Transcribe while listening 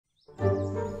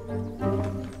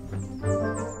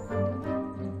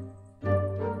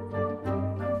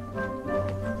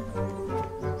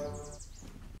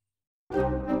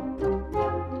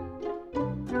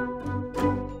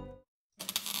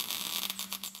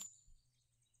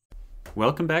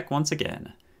Welcome back once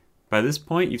again. By this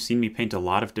point, you've seen me paint a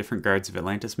lot of different Guards of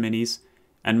Atlantis minis,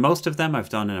 and most of them I've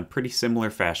done in a pretty similar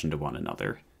fashion to one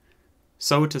another.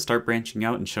 So to start branching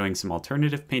out and showing some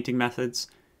alternative painting methods,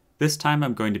 this time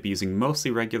I'm going to be using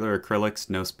mostly regular acrylics,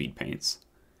 no speed paints.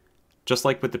 Just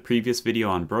like with the previous video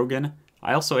on Brogan,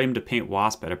 I also aim to paint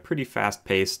Wasp at a pretty fast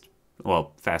pace,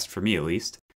 well, fast for me at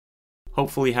least,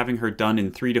 hopefully having her done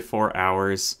in 3 to 4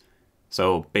 hours,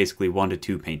 so basically 1 to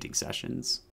 2 painting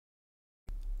sessions.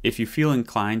 If you feel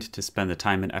inclined to spend the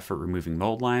time and effort removing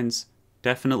mold lines,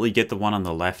 definitely get the one on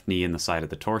the left knee and the side of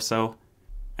the torso,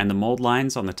 and the mold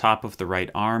lines on the top of the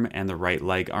right arm and the right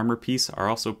leg armor piece are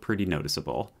also pretty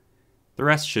noticeable. The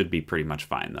rest should be pretty much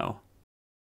fine though.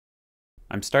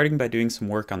 I'm starting by doing some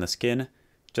work on the skin,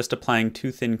 just applying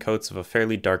 2 thin coats of a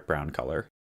fairly dark brown color.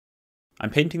 I'm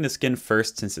painting the skin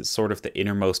first since it's sort of the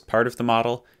innermost part of the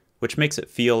model, which makes it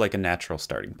feel like a natural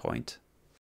starting point.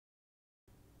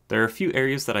 There are a few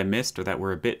areas that I missed or that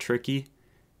were a bit tricky.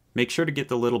 Make sure to get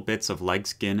the little bits of leg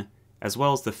skin, as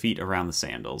well as the feet around the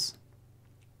sandals.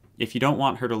 If you don't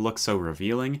want her to look so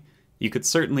revealing, you could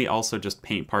certainly also just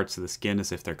paint parts of the skin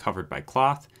as if they're covered by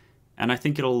cloth, and I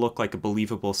think it'll look like a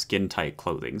believable skin-tight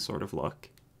clothing sort of look.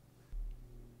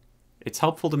 It's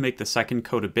helpful to make the second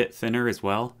coat a bit thinner as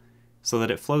well, so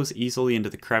that it flows easily into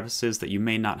the crevices that you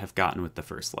may not have gotten with the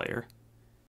first layer.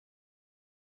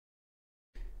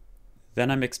 Then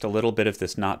I mixed a little bit of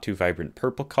this not too vibrant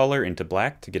purple color into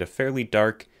black to get a fairly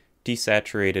dark,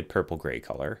 desaturated purple-gray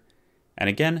color. And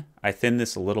again, I thinned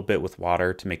this a little bit with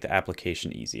water to make the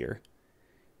application easier.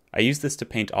 I used this to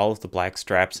paint all of the black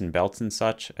straps and belts and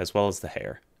such, as well as the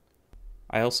hair.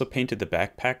 I also painted the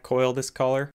backpack coil this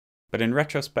color, but in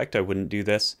retrospect I wouldn't do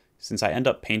this, since I end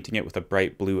up painting it with a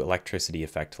bright blue electricity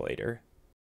effect later.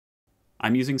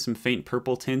 I'm using some faint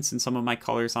purple tints in some of my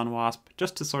colors on Wasp,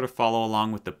 just to sort of follow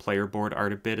along with the player board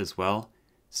art a bit as well,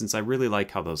 since I really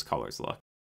like how those colors look.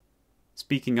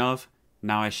 Speaking of,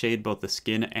 now I shade both the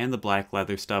skin and the black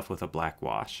leather stuff with a black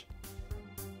wash.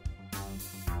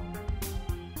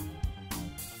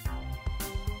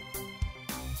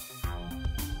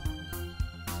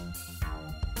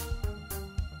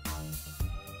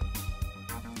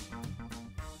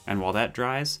 And while that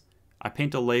dries, I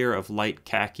paint a layer of light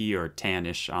khaki or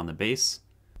tannish on the base.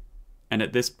 And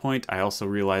at this point I also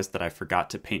realized that I forgot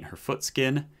to paint her foot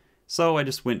skin, so I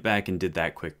just went back and did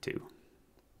that quick too.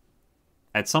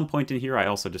 At some point in here I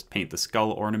also just paint the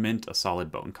skull ornament a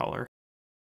solid bone color.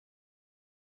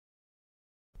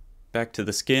 Back to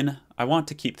the skin, I want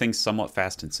to keep things somewhat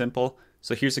fast and simple,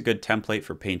 so here's a good template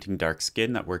for painting dark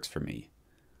skin that works for me.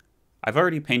 I've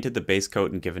already painted the base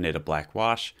coat and given it a black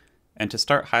wash, and to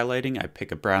start highlighting I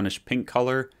pick a brownish pink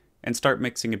color and start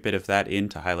mixing a bit of that in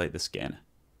to highlight the skin.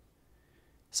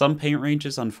 Some paint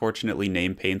ranges unfortunately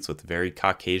name paints with very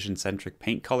Caucasian-centric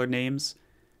paint color names,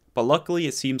 but luckily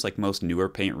it seems like most newer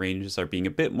paint ranges are being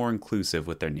a bit more inclusive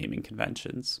with their naming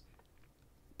conventions.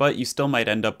 But you still might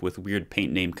end up with weird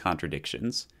paint name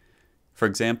contradictions. For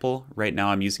example, right now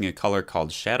I'm using a color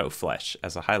called Shadow Flesh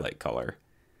as a highlight color.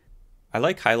 I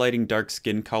like highlighting dark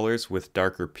skin colors with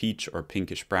darker peach or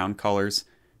pinkish brown colors,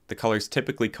 the colors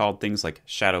typically called things like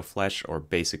Shadow Flesh or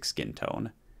Basic Skin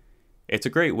Tone. It's a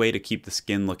great way to keep the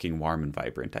skin looking warm and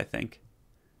vibrant, I think.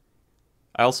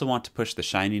 I also want to push the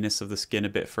shininess of the skin a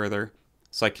bit further,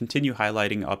 so I continue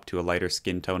highlighting up to a lighter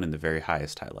skin tone in the very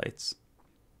highest highlights.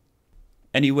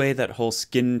 Anyway, that whole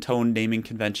skin tone naming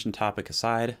convention topic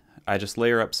aside, I just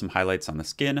layer up some highlights on the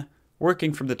skin,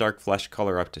 working from the dark flesh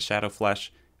color up to Shadow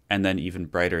Flesh, and then even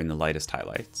brighter in the lightest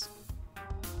highlights.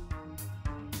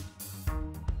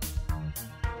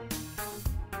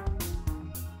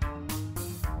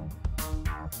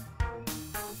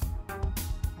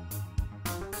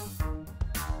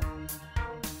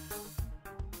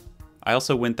 I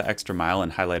also went the extra mile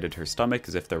and highlighted her stomach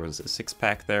as if there was a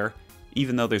six-pack there,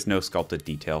 even though there's no sculpted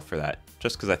detail for that,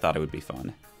 just because I thought it would be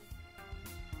fun.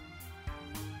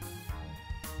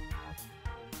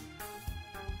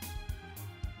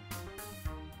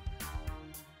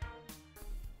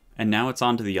 And now it's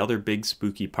on to the other big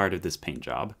spooky part of this paint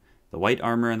job, the white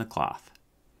armor and the cloth.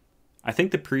 I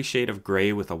think the pre-shade of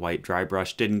gray with a white dry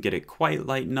brush didn't get it quite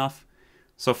light enough,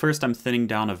 so first I'm thinning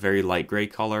down a very light gray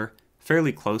color,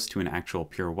 fairly close to an actual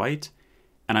pure white,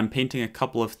 and I'm painting a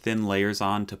couple of thin layers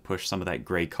on to push some of that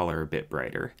gray color a bit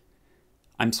brighter.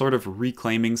 I'm sort of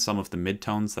reclaiming some of the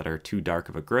midtones that are too dark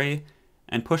of a gray,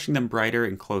 and pushing them brighter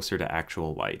and closer to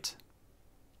actual white.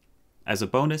 As a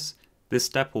bonus, this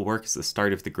step will work as the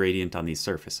start of the gradient on these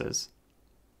surfaces.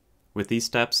 With these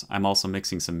steps, I'm also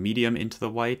mixing some medium into the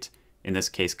white, in this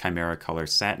case Chimera Color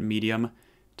Satin Medium,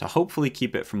 to hopefully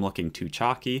keep it from looking too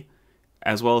chalky,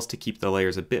 as well as to keep the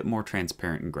layers a bit more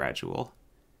transparent and gradual.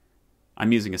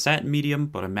 I'm using a satin medium,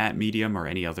 but a matte medium or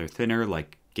any other thinner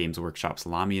like Games Workshop's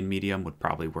Lamian medium would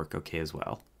probably work okay as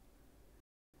well.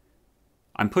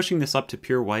 I'm pushing this up to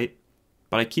pure white,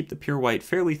 but I keep the pure white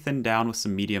fairly thinned down with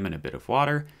some medium and a bit of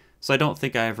water, so I don't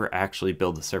think I ever actually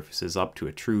build the surfaces up to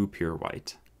a true pure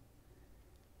white.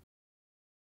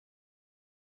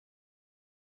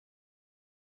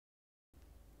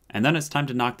 And then it's time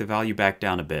to knock the value back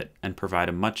down a bit and provide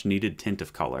a much needed tint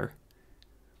of color.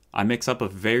 I mix up a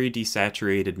very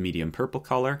desaturated medium purple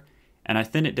color, and I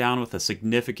thin it down with a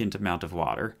significant amount of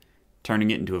water,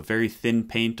 turning it into a very thin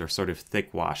paint or sort of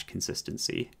thick wash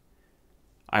consistency.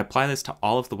 I apply this to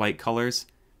all of the white colors,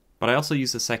 but I also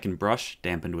use a second brush,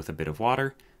 dampened with a bit of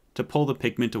water, to pull the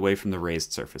pigment away from the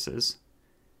raised surfaces.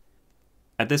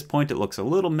 At this point it looks a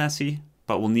little messy,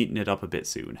 but we'll neaten it up a bit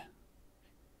soon.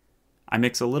 I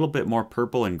mix a little bit more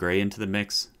purple and gray into the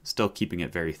mix, still keeping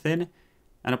it very thin,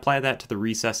 and apply that to the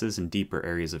recesses and deeper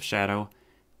areas of shadow,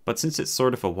 but since it's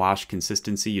sort of a wash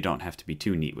consistency, you don't have to be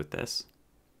too neat with this.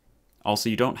 Also,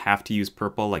 you don't have to use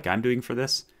purple like I'm doing for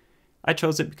this. I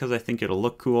chose it because I think it'll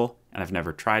look cool, and I've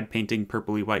never tried painting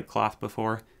purpley white cloth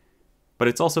before, but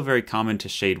it's also very common to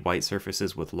shade white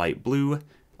surfaces with light blue,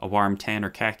 a warm tan or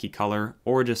khaki color,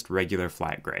 or just regular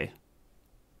flat gray.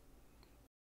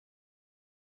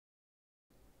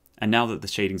 And now that the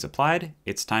shading's applied,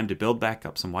 it's time to build back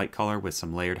up some white color with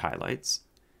some layered highlights.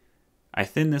 I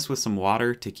thin this with some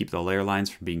water to keep the layer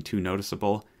lines from being too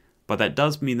noticeable, but that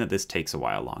does mean that this takes a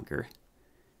while longer.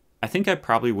 I think I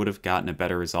probably would have gotten a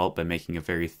better result by making a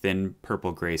very thin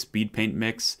purple-gray speed paint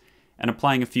mix and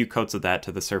applying a few coats of that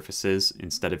to the surfaces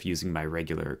instead of using my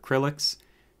regular acrylics,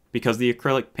 because the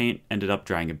acrylic paint ended up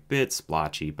drying a bit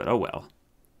splotchy, but oh well.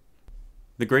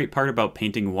 The great part about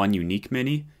painting one unique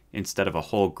mini, instead of a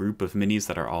whole group of minis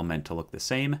that are all meant to look the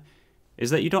same, is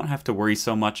that you don't have to worry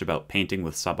so much about painting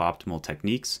with suboptimal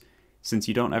techniques, since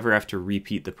you don't ever have to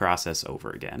repeat the process over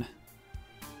again.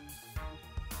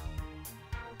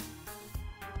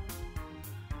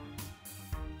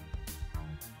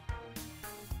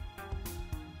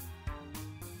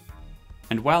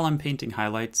 And while I'm painting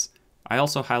highlights, I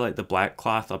also highlight the black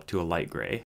cloth up to a light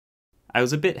gray. I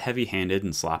was a bit heavy-handed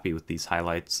and sloppy with these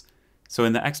highlights, so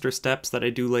in the extra steps that I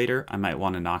do later, I might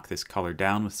want to knock this color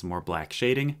down with some more black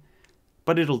shading,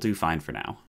 but it'll do fine for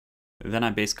now. Then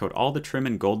I base coat all the trim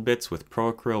and gold bits with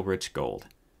Pro Acryl Rich Gold.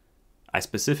 I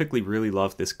specifically really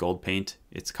love this gold paint.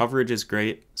 Its coverage is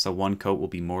great, so one coat will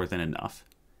be more than enough.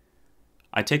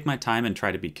 I take my time and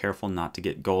try to be careful not to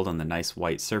get gold on the nice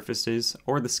white surfaces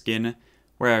or the skin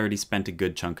where I already spent a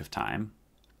good chunk of time.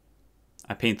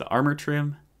 I paint the armor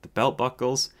trim, the belt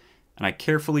buckles, and I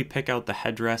carefully pick out the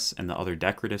headdress and the other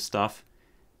decorative stuff,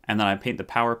 and then I paint the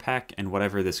power pack and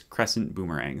whatever this crescent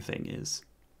boomerang thing is.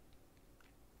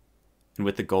 And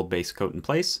with the gold base coat in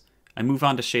place, I move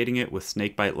on to shading it with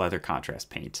snakebite leather contrast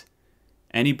paint.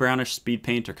 Any brownish speed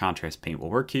paint or contrast paint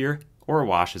will work here, or a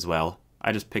wash as well.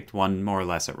 I just picked one more or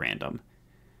less at random.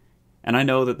 And I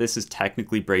know that this is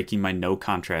technically breaking my no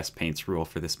contrast paints rule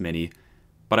for this mini,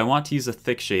 but I want to use a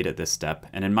thick shade at this step,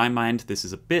 and in my mind this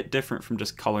is a bit different from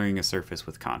just coloring a surface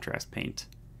with contrast paint.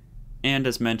 And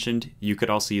as mentioned, you could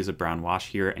also use a brown wash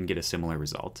here and get a similar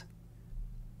result.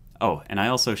 Oh, and I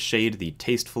also shade the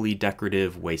tastefully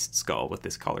decorative waist skull with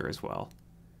this color as well.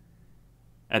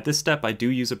 At this step I do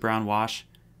use a brown wash,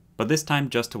 but this time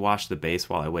just to wash the base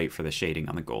while I wait for the shading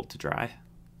on the gold to dry.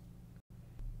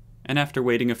 And after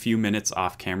waiting a few minutes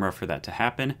off camera for that to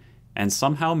happen, and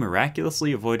somehow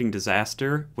miraculously avoiding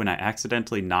disaster when I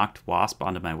accidentally knocked Wasp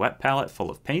onto my wet palette full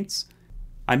of paints,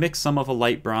 I mix some of a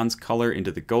light bronze color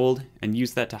into the gold and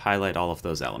use that to highlight all of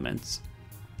those elements.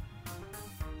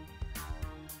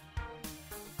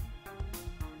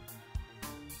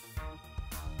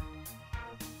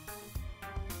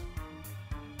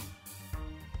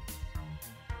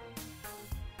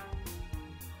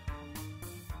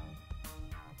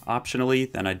 Optionally,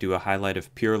 then I do a highlight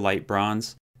of pure light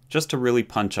bronze, just to really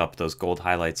punch up those gold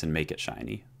highlights and make it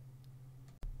shiny.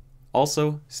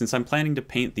 Also, since I'm planning to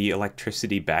paint the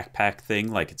electricity backpack thing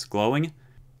like it's glowing,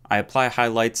 I apply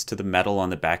highlights to the metal on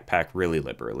the backpack really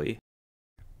liberally.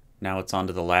 Now it's on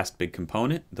to the last big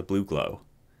component, the blue glow.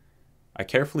 I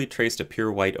carefully traced a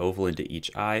pure white oval into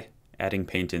each eye, adding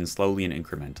paint in slowly and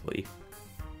incrementally.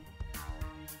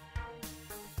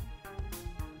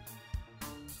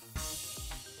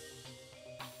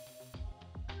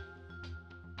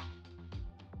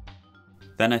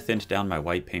 Then I thinned down my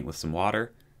white paint with some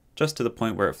water, just to the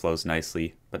point where it flows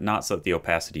nicely, but not so that the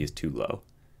opacity is too low.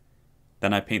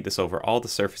 Then I paint this over all the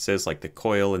surfaces like the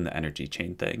coil and the energy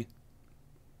chain thing.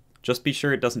 Just be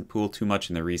sure it doesn't pool too much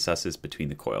in the recesses between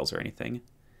the coils or anything.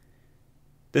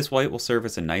 This white will serve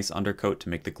as a nice undercoat to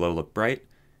make the glow look bright,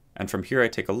 and from here I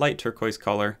take a light turquoise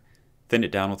color, thin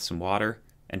it down with some water,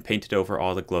 and paint it over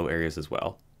all the glow areas as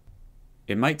well.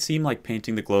 It might seem like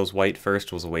painting the glows white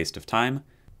first was a waste of time,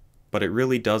 but it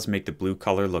really does make the blue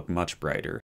color look much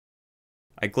brighter.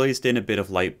 I glazed in a bit of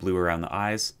light blue around the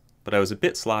eyes, but I was a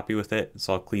bit sloppy with it,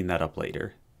 so I'll clean that up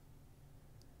later.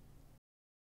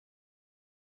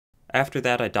 After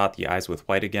that I dot the eyes with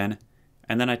white again,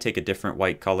 and then I take a different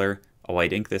white color, a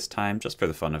white ink this time, just for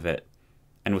the fun of it,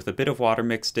 and with a bit of water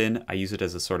mixed in, I use it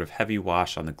as a sort of heavy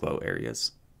wash on the glow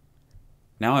areas.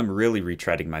 Now I'm really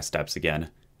retreading my steps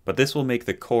again, but this will make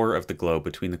the core of the glow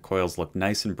between the coils look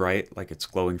nice and bright like it's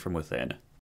glowing from within.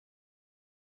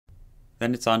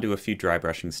 Then it's on to a few dry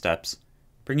brushing steps,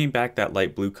 bringing back that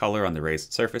light blue color on the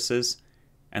raised surfaces,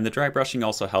 and the dry brushing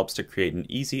also helps to create an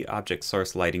easy object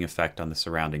source lighting effect on the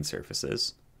surrounding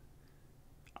surfaces.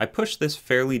 I push this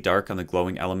fairly dark on the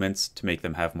glowing elements to make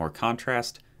them have more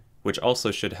contrast, which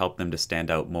also should help them to stand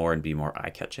out more and be more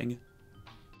eye-catching.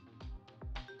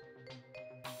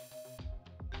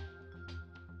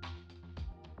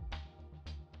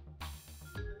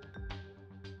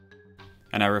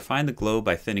 And I refine the glow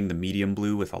by thinning the medium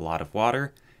blue with a lot of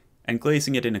water, and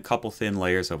glazing it in a couple thin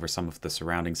layers over some of the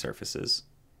surrounding surfaces.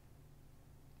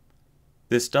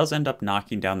 This does end up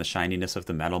knocking down the shininess of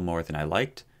the metal more than I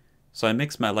liked, so I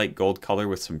mix my light gold color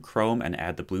with some chrome and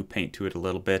add the blue paint to it a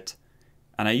little bit,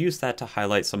 and I use that to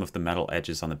highlight some of the metal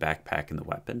edges on the backpack and the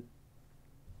weapon.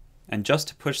 And just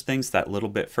to push things that little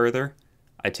bit further,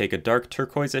 I take a dark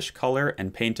turquoise-ish color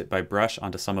and paint it by brush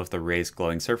onto some of the raised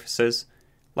glowing surfaces,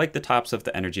 like the tops of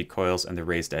the energy coils and the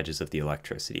raised edges of the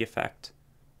electricity effect.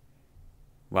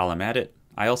 While I'm at it,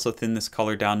 I also thin this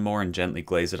color down more and gently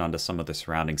glaze it onto some of the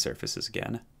surrounding surfaces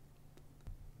again.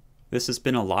 This has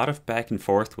been a lot of back and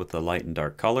forth with the light and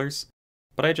dark colors,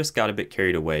 but I just got a bit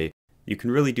carried away. You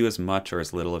can really do as much or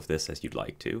as little of this as you'd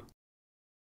like to.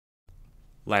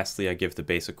 Lastly, I give the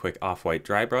base a quick off-white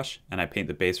dry brush, and I paint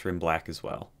the base rim black as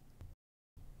well.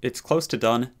 It's close to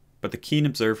done, but the keen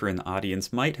observer in the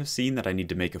audience might have seen that I need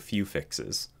to make a few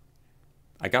fixes.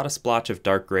 I got a splotch of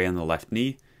dark gray on the left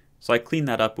knee, so I clean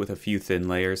that up with a few thin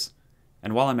layers,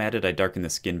 and while I'm at it I darken the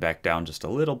skin back down just a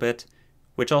little bit,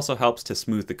 which also helps to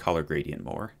smooth the color gradient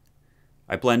more.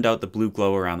 I blend out the blue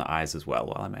glow around the eyes as well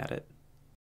while I'm at it.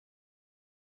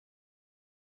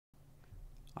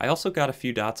 I also got a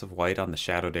few dots of white on the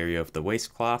shadowed area of the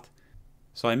waistcloth,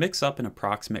 so I mix up an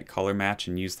approximate color match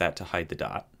and use that to hide the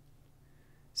dot.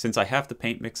 Since I have the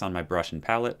paint mix on my brush and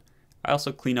palette, I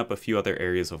also clean up a few other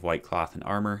areas of white cloth and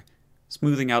armor,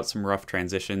 smoothing out some rough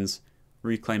transitions,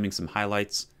 reclaiming some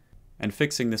highlights, and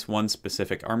fixing this one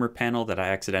specific armor panel that I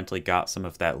accidentally got some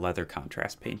of that leather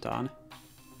contrast paint on.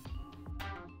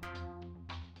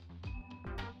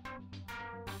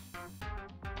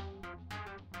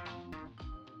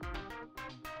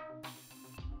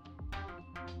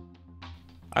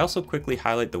 I also quickly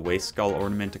highlight the waist skull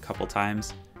ornament a couple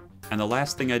times, and the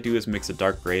last thing I do is mix a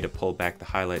dark gray to pull back the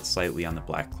highlights slightly on the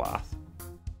black cloth.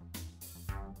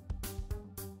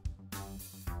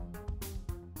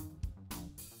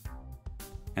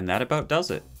 And that about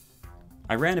does it.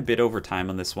 I ran a bit over time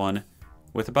on this one,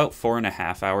 with about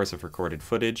 4.5 hours of recorded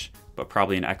footage, but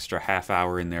probably an extra half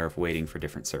hour in there of waiting for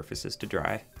different surfaces to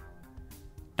dry.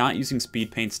 Not using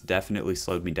speed paints definitely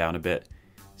slowed me down a bit,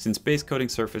 since base coating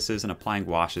surfaces and applying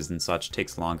washes and such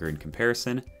takes longer in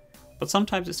comparison, but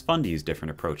sometimes it's fun to use different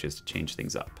approaches to change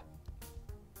things up.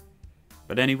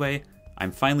 But anyway,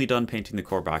 I'm finally done painting the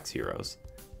core box heroes.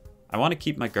 I want to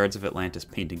keep my Guards of Atlantis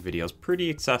painting videos pretty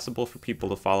accessible for people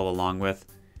to follow along with,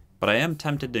 but I am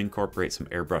tempted to incorporate some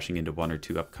airbrushing into 1 or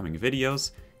 2 upcoming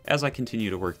videos as I continue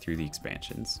to work through the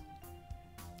expansions.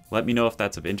 Let me know if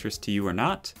that's of interest to you or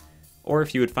not, or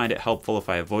if you would find it helpful if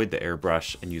I avoid the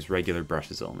airbrush and use regular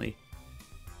brushes only.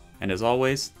 And as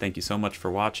always, thank you so much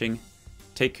for watching,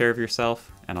 take care of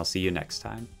yourself, and I'll see you next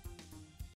time.